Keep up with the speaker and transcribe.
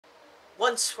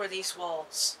Once were these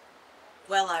walls,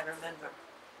 well I remember,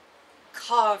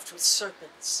 carved with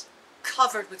serpents,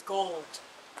 covered with gold,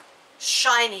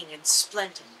 shining and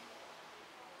splendid.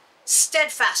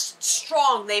 Steadfast and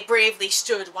strong they bravely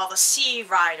stood, while the sea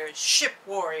riders, ship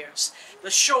warriors, the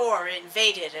shore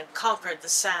invaded and conquered the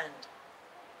sand.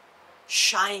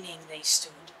 Shining they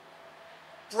stood,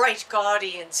 bright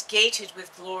guardians gated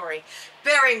with glory,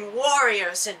 bearing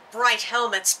warriors in bright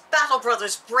helmets, battle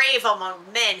brothers brave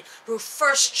among men, who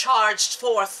first charged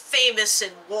forth famous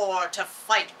in war to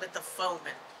fight with the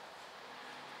foemen.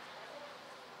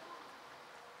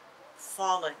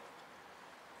 Fallen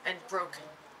and broken,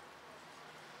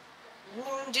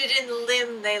 wounded in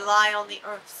limb they lie on the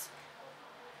earth.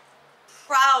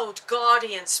 Proud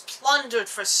guardians plundered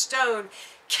for stone,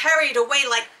 carried away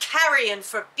like carrion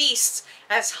for beasts,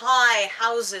 as high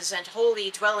houses and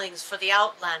holy dwellings for the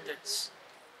outlanders,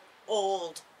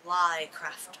 old lie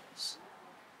crafters.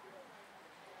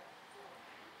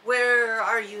 Where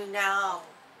are you now,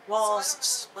 walls of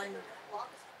splendor?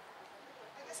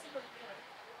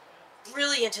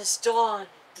 Brilliant as dawn,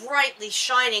 brightly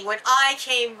shining, when I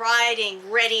came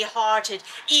riding, ready-hearted,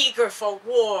 eager for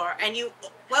war, and you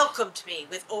welcomed me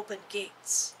with open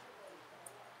gates.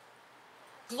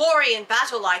 Glory in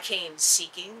battle I came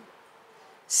seeking,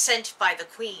 sent by the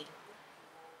Queen,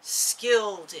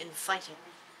 skilled in fighting.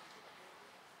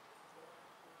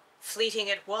 Fleeting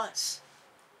it was,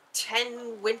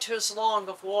 10 winters long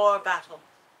of war battle,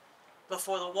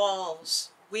 before the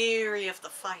walls, weary of the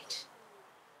fight,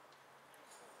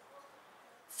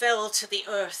 fell to the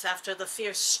earth after the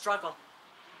fierce struggle,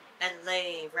 and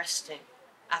lay resting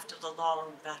after the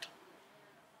long battle.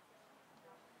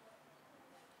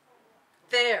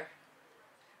 There,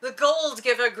 the gold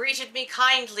giver greeted me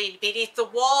kindly beneath the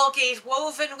wall gate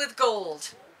woven with gold,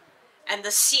 and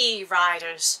the sea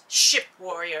riders, ship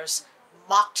warriors,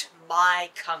 mocked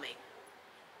my coming.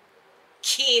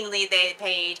 Keenly they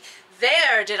paid.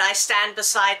 There did I stand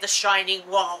beside the shining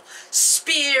wall,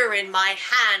 spear in my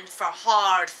hand for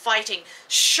hard fighting,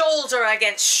 shoulder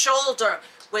against shoulder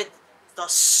with the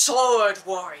sword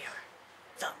warrior,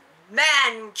 the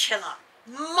man-killer,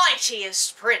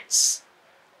 mightiest prince.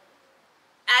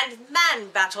 And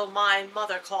man-battle my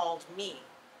mother called me.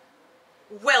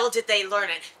 Well did they learn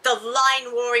it. The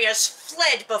line warriors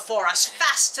fled before us,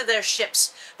 fast to their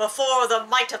ships, before the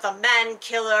might of the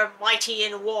man-killer, mighty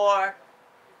in war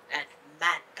and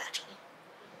man-battle.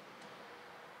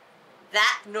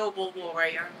 That noble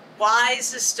warrior,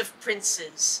 wisest of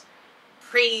princes,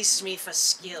 praised me for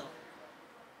skill.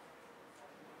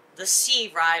 The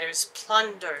sea riders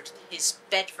plundered his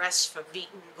bedrest for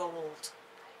beaten gold.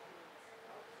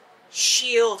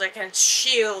 Shield against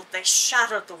shield they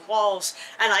shattered the walls,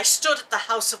 and I stood at the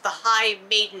house of the high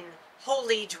maiden,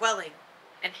 holy dwelling,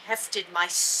 and hefted my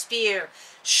spear,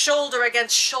 shoulder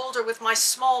against shoulder with my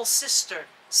small sister,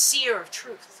 seer of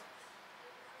truth.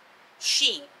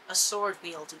 She a sword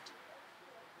wielded.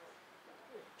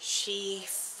 She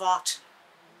fought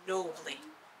nobly.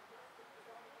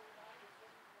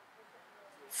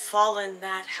 Fallen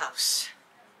that house,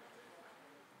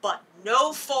 but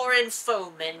no foreign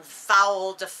foeman,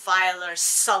 foul defiler,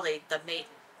 sullied the maiden.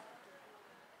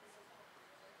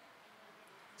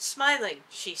 Smiling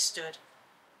she stood,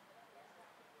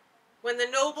 when the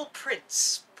noble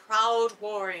prince, proud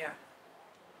warrior,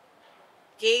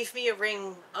 gave me a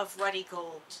ring of ruddy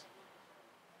gold,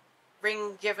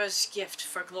 ring giver's gift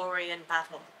for glory in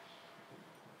battle.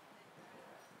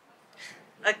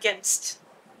 Against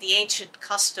the ancient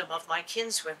custom of my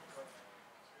kinswomen,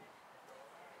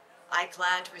 I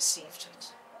glad received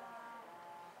it.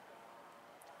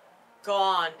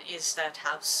 Gone is that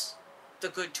house, the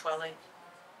good dwelling.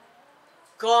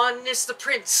 Gone is the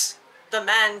prince, the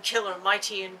man-killer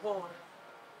mighty in war.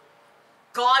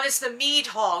 Gone is the mead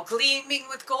hall, gleaming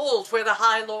with gold, where the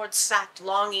high lord sat,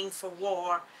 longing for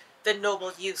war, the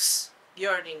noble youths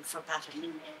yearning for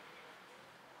battle.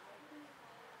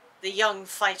 The young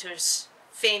fighters,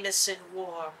 famous in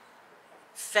war,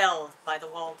 fell by the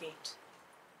wall gate.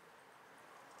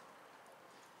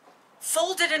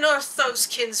 Folded in earth those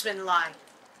kinsmen lie,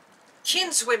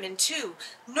 kinswomen too,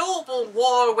 noble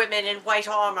war women in white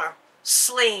armor,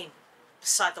 slain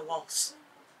beside the walls.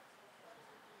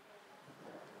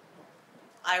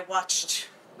 I watched,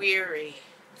 weary,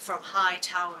 from high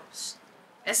towers,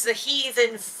 as the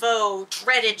heathen foe,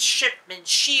 dreaded shipmen,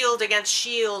 shield against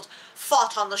shield,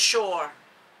 fought on the shore,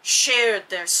 shared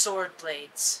their sword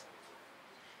blades.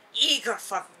 Eager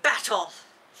for battle,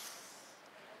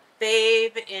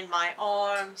 babe in my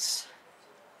arms,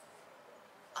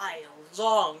 I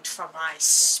longed for my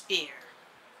spear.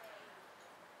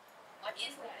 What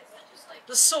is that? Is that just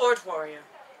The sword warrior.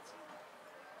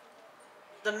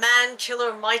 The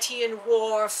man-killer mighty in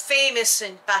war, famous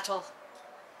in battle,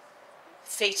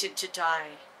 fated to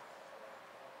die,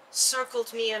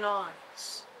 circled me in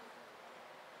arms,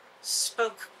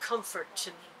 spoke comfort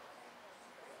to me.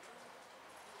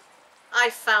 I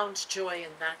found joy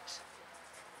in that,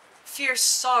 fierce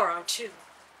sorrow too.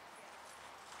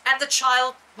 And the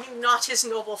child knew not his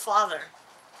noble father,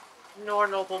 nor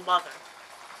noble mother,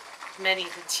 many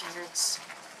the tears.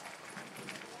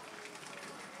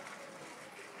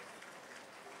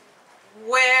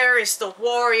 Where is the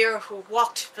warrior who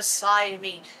walked beside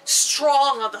me,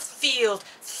 strong on the field,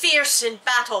 fierce in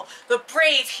battle, the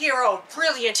brave hero,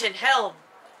 brilliant in helm?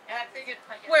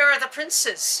 Where are the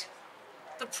princes,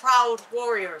 the proud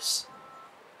warriors?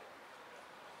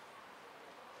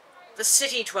 The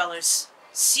city dwellers,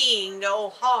 seeing no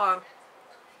harm,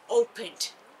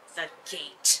 opened the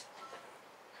gate.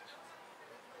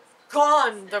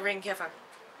 Gone the ring giver,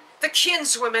 the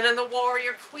kinswomen and the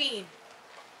warrior queen.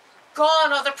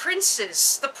 Gone are the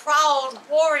princes, the proud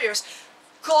warriors.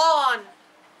 Gone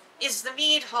is the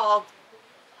mead hall,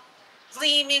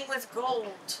 gleaming with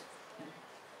gold.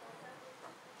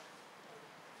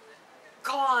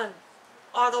 Gone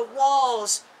are the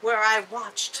walls where I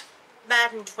watched,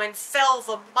 maddened when fell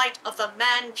the might of the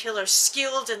man-killer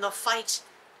skilled in the fight.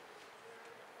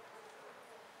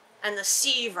 And the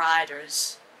sea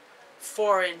riders,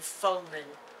 foreign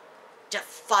foemen,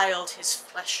 defiled his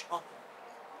flesh on.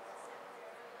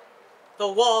 The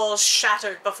walls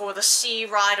shattered before the sea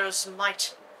riders'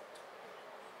 might,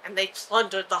 and they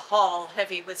plundered the hall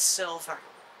heavy with silver.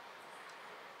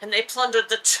 And they plundered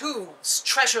the tombs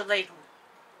treasure-laden,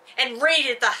 and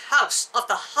raided the house of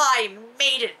the High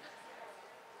Maiden,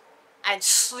 and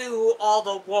slew all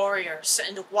the warriors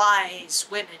and wise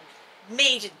women,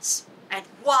 maidens and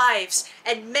wives,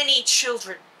 and many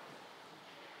children,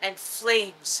 and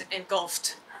flames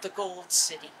engulfed the Gold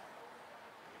City.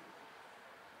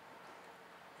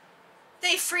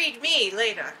 They freed me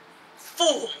later,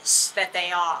 fools that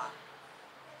they are.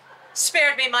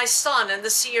 Spared me my son and the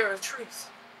seer of truth.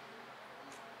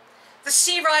 The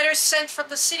sea riders sent from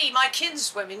the city my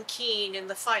kinswomen keen in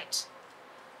the fight.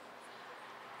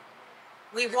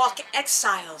 We walk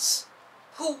exiles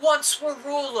who once were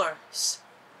rulers,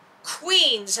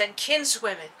 queens and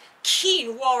kinswomen,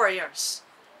 keen warriors.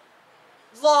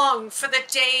 Long for the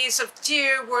days of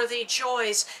dear worthy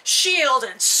joys, shield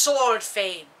and sword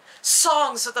fame,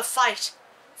 songs of the fight,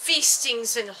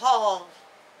 feastings in hall,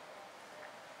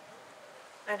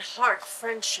 and heart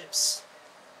friendships.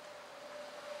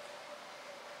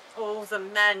 Oh, the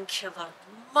man-killer,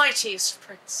 mightiest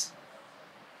prince.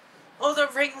 Oh, the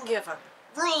ring-giver,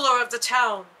 ruler of the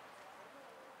town.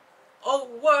 Oh,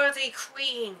 worthy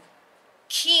queen,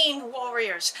 keen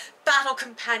warriors, battle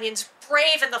companions,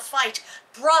 brave in the fight,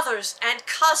 brothers and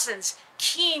cousins,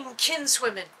 keen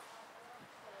kinswomen.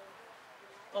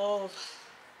 Oh,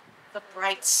 the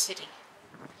bright city,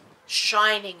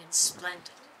 shining and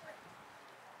splendid.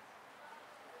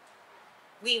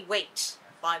 We wait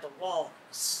by the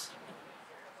walls.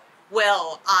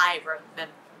 Well, I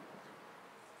remember.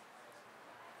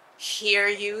 Hear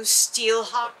you,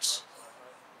 Steelheart?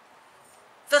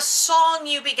 The song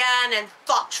you began and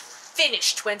thought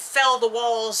finished when fell the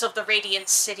walls of the radiant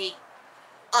city.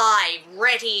 I,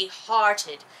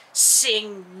 ready-hearted,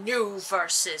 sing new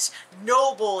verses,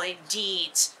 noble in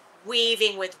deeds,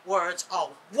 weaving with words a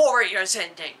warrior's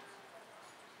ending.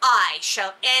 I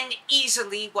shall end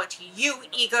easily what you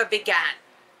eager began,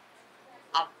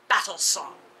 a battle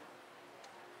song.